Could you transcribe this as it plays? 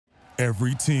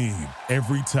Every team,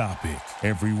 every topic,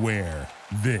 everywhere.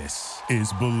 This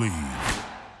is Believe.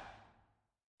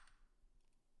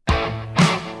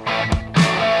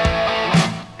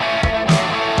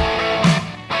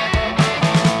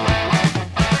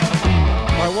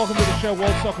 Welcome to the show,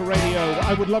 World Soccer Radio.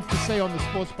 I would love to say on the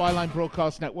Sports Byline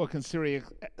Broadcast Network and Sirius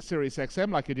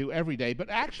XM like I do every day, but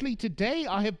actually today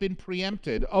I have been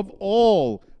preempted. Of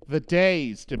all the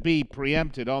days to be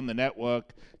preempted on the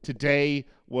network, today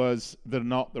was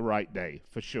not the right day,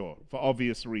 for sure, for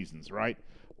obvious reasons, right?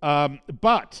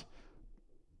 But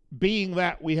being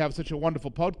that we have such a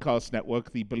wonderful podcast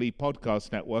network, the Believe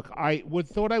Podcast Network, I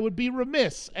thought I would be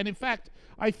remiss, and in fact,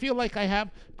 I feel like I have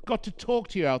got to talk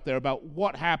to you out there about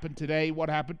what happened today, what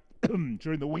happened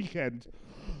during the weekend,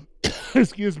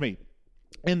 excuse me,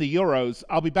 in the Euros.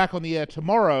 I'll be back on the air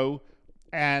tomorrow,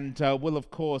 and we'll, of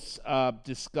course,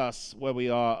 discuss where we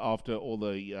are after all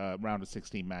the round of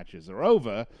 16 matches are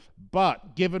over.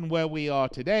 But given where we are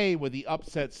today, with the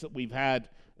upsets that we've had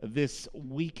this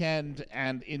weekend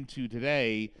and into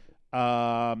today,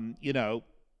 I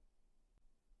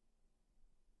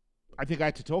think I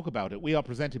had to talk about it. We are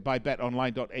presented by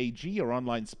BetOnline.ag, your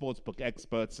online sportsbook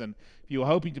experts. And if you are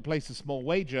hoping to place a small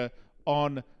wager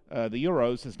on the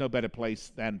Euros, there's no better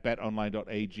place than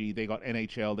BetOnline.ag. They got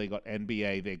NHL, they got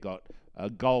NBA, they got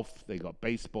golf, they got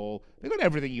baseball. They got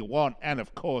everything you want. And,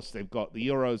 of course, they've got the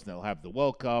Euros, and they'll have the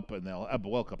World Cup, and they'll have the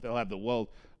World Cup. They'll have the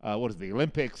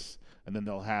Olympics, and then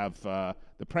they'll have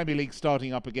the Premier League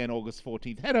starting up again August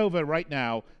 14th. Head over right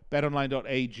now,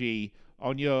 BetOnline.ag.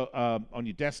 On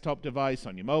your desktop device,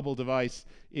 on your mobile device.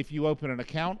 If you open an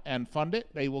account and fund it,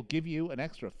 they will give you an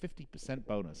extra 50%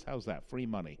 bonus. How's that? Free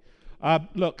money.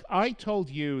 Look, I told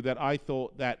you that I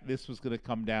thought that this was going to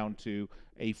come down to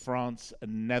a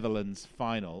France-Netherlands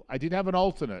final. I did have an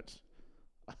alternate.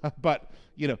 But,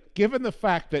 given the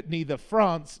fact that neither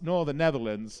France nor the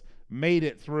Netherlands made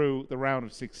it through the round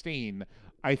of 16,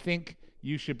 I think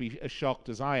you should be as shocked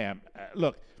as I am.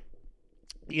 Look,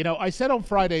 I said on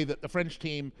Friday that the French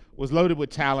team was loaded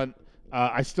with talent.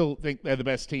 I still think they're the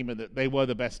best team, and that they were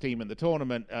the best team in the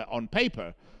tournament on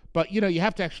paper. But, you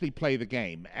have to actually play the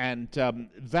game. And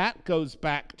that goes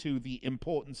back to the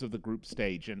importance of the group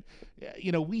stage. And,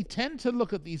 we tend to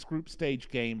look at these group stage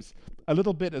games a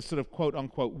little bit as sort of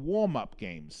quote-unquote warm-up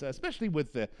games, especially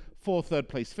with the 4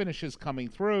 third-place finishers coming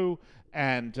through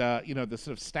and, the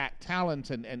sort of stacked talent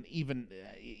and even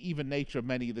nature of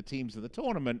many of the teams in the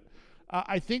tournament.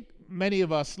 I think many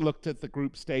of us looked at the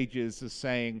group stages as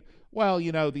saying, well,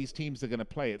 these teams are going to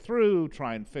play it through,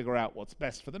 try and figure out what's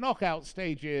best for the knockout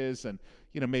stages and,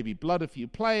 maybe blood a few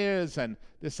players and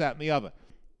this, that, and the other.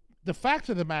 The fact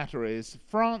of the matter is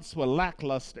France were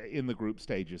lackluster in the group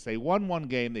stages. They won 1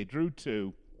 game, they drew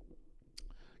 2.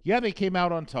 Yeah, they came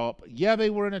out on top. Yeah, they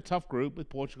were in a tough group with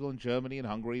Portugal and Germany and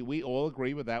Hungary. We all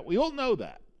agree with that. We all know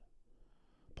that.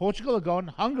 Portugal are gone,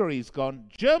 Hungary's gone,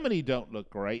 Germany don't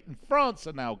look great, and France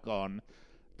are now gone.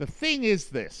 The thing is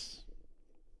this.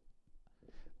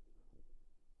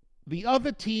 The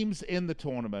other teams in the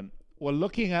tournament were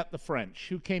looking at the French,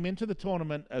 who came into the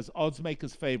tournament as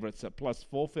oddsmakers' favorites at plus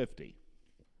 450,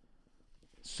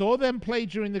 saw them play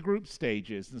during the group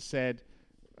stages and said,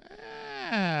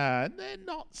 they're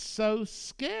not so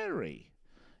scary.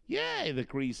 Yeah, the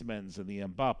Griezmanns and the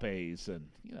Mbappés and,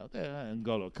 the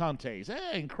N'Golo Kantés,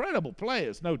 incredible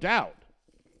players, no doubt.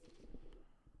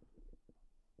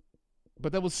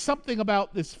 But there was something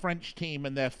about this French team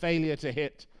and their failure to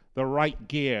hit the right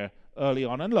gear early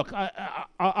on. And look,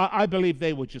 I believe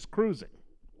they were just cruising.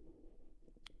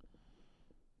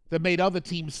 That made other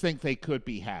teams think they could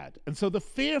be had. And so the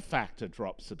fear factor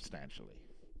dropped substantially.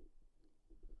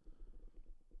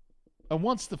 And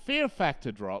once the fear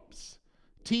factor drops,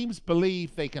 teams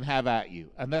believe they can have at you,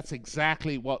 and that's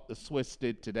exactly what the Swiss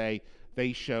did today.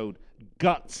 They showed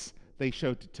guts, they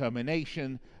showed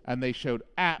determination, and they showed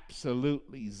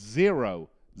absolutely zero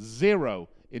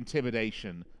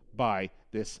intimidation by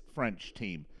this French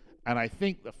team. And I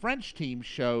think the French team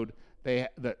showed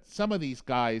that some of these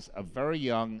guys are very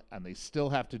young, and they still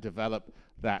have to develop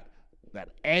that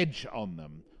edge on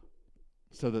them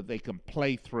so that they can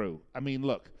play through. I mean,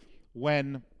 look,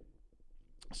 when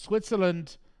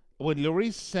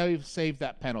Lloris saved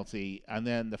that penalty, and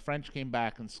then the French came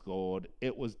back and scored,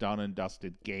 it was done and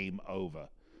dusted, game over.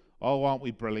 Oh, aren't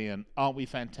we brilliant? Aren't we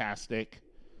fantastic?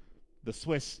 The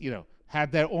Swiss,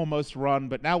 had their almost run,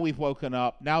 but now we've woken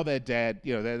up. Now they're dead.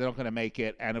 They're not going to make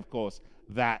it. And, of course,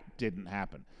 that didn't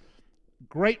happen.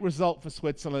 Great result for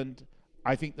Switzerland.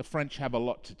 I think the French have a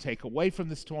lot to take away from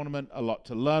this tournament, a lot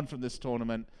to learn from this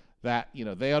tournament, that,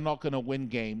 they are not going to win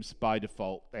games by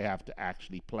default. They have to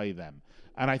actually play them.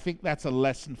 And I think that's a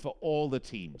lesson for all the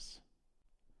teams.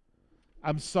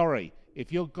 I'm sorry,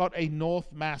 if you've got a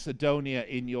North Macedonia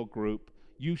in your group,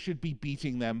 you should be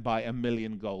beating them by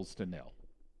 1,000,000 goals to nil.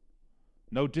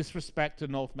 No disrespect to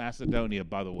North Macedonia,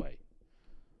 by the way.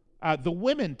 The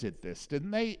women did this, didn't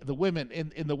they? The women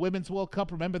in the Women's World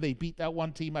Cup, remember they beat that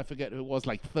one team, I forget who it was,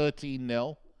 like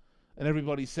 13-0. And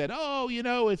everybody said, oh, you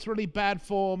know, it's really bad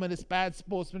form and it's bad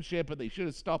sportsmanship and they should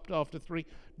have stopped after 3.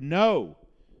 No.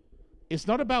 It's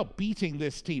not about beating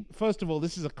this team. First of all,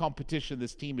 this is a competition.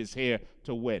 This team is here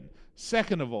to win.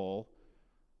 Second of all,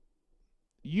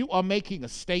 you are making a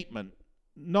statement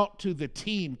not to the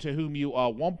team to whom you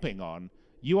are whomping on.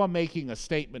 You are making a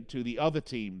statement to the other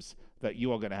teams that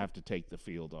you are going to have to take the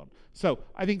field on. So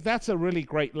I think that's a really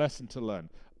great lesson to learn.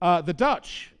 The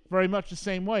Dutch, very much the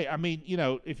same way. I mean, you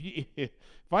know, if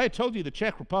I had told you the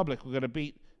Czech Republic were going to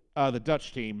beat the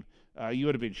Dutch team, you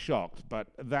would have been shocked. But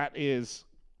that is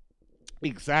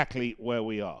exactly where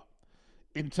we are.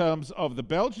 In terms of the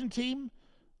Belgian team,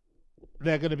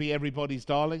 they're going to be everybody's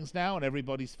darlings now and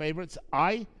everybody's favorites.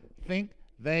 I think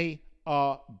they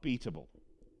are beatable.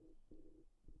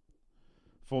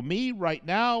 For me, right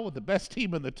now, the best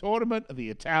team in the tournament are the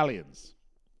Italians.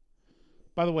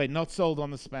 By the way, not sold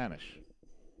on the Spanish.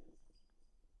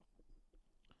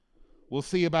 We'll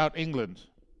see about England.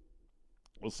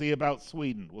 We'll see about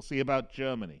Sweden. We'll see about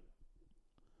Germany.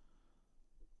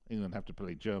 England have to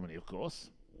play Germany, of course.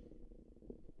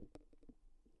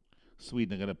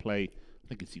 Sweden are going to play, I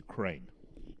think it's Ukraine.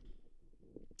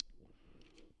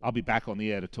 I'll be back on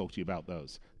the air to talk to you about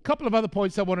those. A couple of other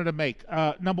points I wanted to make.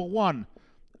 Number one,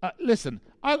 listen,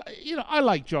 I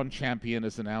like John Champion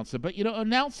as an announcer, but,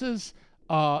 announcers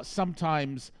are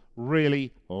sometimes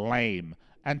really lame.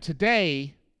 And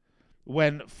today,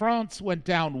 when France went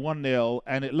down 1-0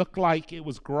 and it looked like it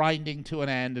was grinding to an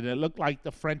end and it looked like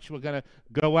the French were going to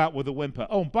go out with a whimper.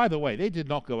 Oh, and by the way, they did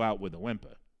not go out with a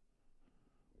whimper.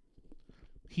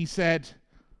 He started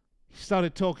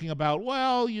talking about,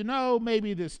 well,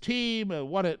 maybe this team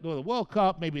won the World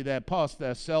Cup, maybe they're past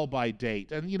their sell-by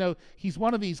date. And, he's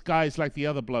one of these guys like the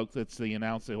other bloke that's the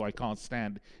announcer who I can't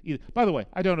stand either. By the way,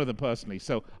 I don't know them personally,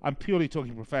 so I'm purely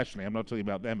talking professionally. I'm not talking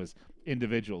about them as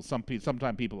individuals.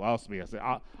 Sometimes people ask me, I say,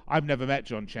 I've never met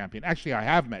John Champion. Actually, I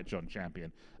have met John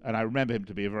Champion, and I remember him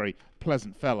to be a very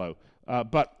pleasant fellow.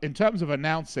 But in terms of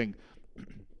announcing,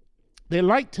 they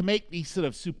like to make these sort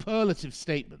of superlative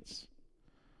statements.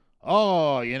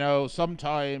 Oh,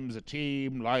 sometimes a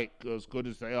team like as good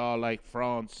as they are, like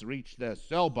France, reach their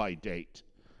sell-by date.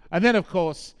 And then, of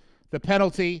course, the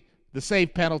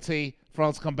save penalty,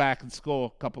 France come back and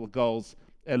score a couple of goals.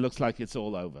 It looks like it's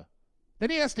all over. Then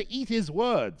he has to eat his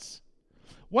words.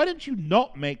 Why don't you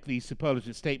not make these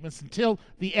superlative statements until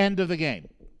the end of the game?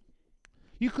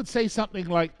 You could say something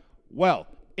like, well,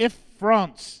 if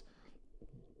France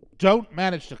don't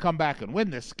manage to come back and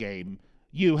win this game,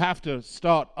 you have to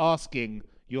start asking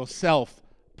yourself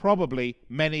probably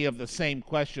many of the same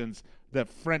questions that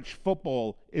French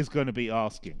football is going to be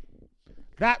asking.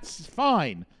 That's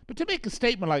fine. But to make a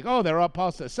statement like, oh, they're up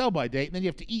past their sell-by date, and then you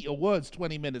have to eat your words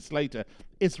 20 minutes later,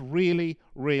 it's really,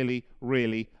 really,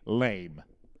 really lame.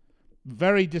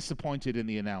 Very disappointed in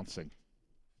the announcing.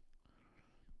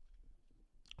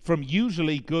 From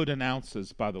usually good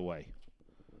announcers, by the way.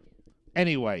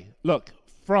 Anyway, look,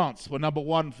 France were number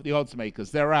 1 for the odds makers.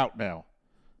 They're out now.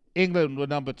 England were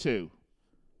number 2.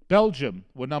 Belgium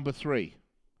were number 3.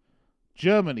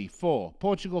 Germany 4.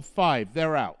 Portugal 5.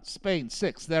 They're out. Spain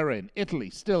 6. They're in. Italy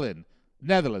still in.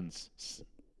 Netherlands,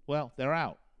 well, they're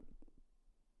out.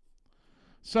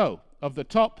 So, of the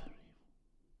top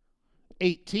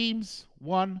 8 teams,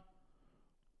 1,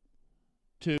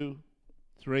 2,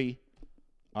 3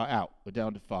 are out. We're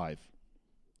down to 5.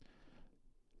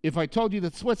 If I told you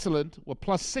that Switzerland were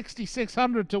plus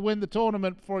 6,600 to win the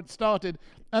tournament before it started,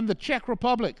 and the Czech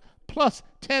Republic plus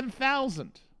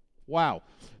 10,000. Wow.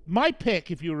 My pick,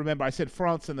 if you remember, I said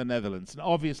France and the Netherlands. And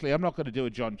obviously, I'm not going to do a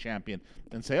John Champion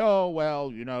and say, oh,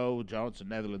 well, Johnson,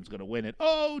 Netherlands going to win it.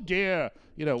 Oh, dear.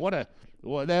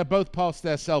 They're both past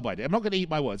their sell-by date. I'm not going to eat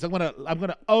my words. I'm going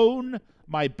to own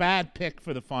my bad pick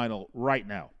for the final right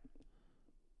now.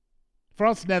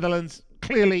 France, Netherlands,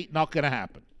 clearly not going to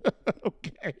happen.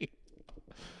 Okay.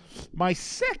 My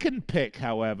second pick,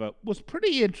 however, was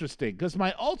pretty interesting because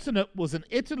my alternate was an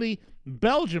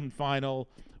Italy-Belgium final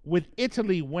with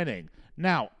Italy winning.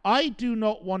 Now, I do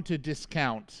not want to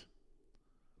discount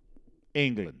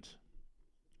England.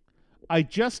 I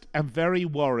just am very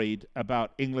worried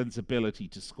about England's ability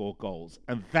to score goals,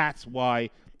 and that's why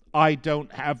I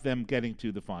don't have them getting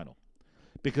to the final.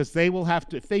 Because they will have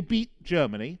to, if they beat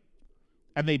Germany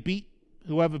and they beat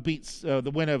whoever beats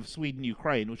the winner of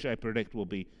Sweden-Ukraine, which I predict will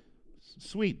be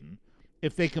Sweden,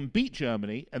 if they can beat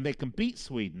Germany and they can beat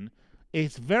Sweden,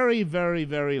 it's very, very,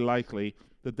 very likely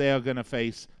that they are going to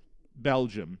face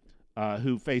Belgium,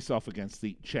 who face off against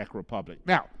the Czech Republic.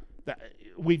 Now,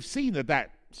 we've seen that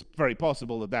that's very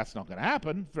possible that that's not going to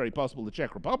happen. Very possible the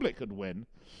Czech Republic could win,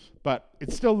 but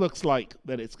it still looks like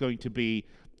that it's going to be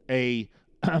a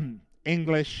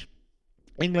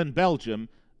England-Belgium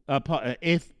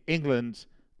if England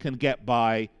can get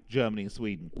by Germany and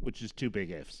Sweden, which is two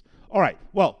big ifs. All right,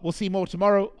 well, we'll see more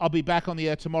tomorrow. I'll be back on the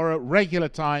air tomorrow, regular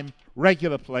time,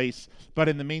 regular place. But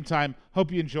in the meantime,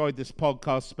 hope you enjoyed this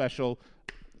podcast special.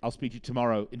 I'll speak to you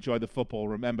tomorrow. Enjoy the football.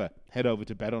 Remember, head over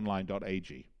to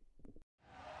BetOnline.ag.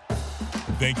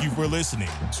 Thank you for listening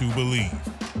to Believe.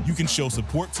 You can show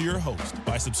support to your host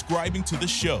by subscribing to the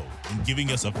show and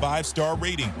giving us a 5-star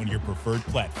rating on your preferred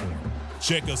platform.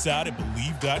 Check us out at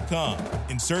Believe.com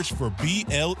and search for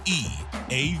BLEAV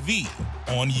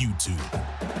on YouTube.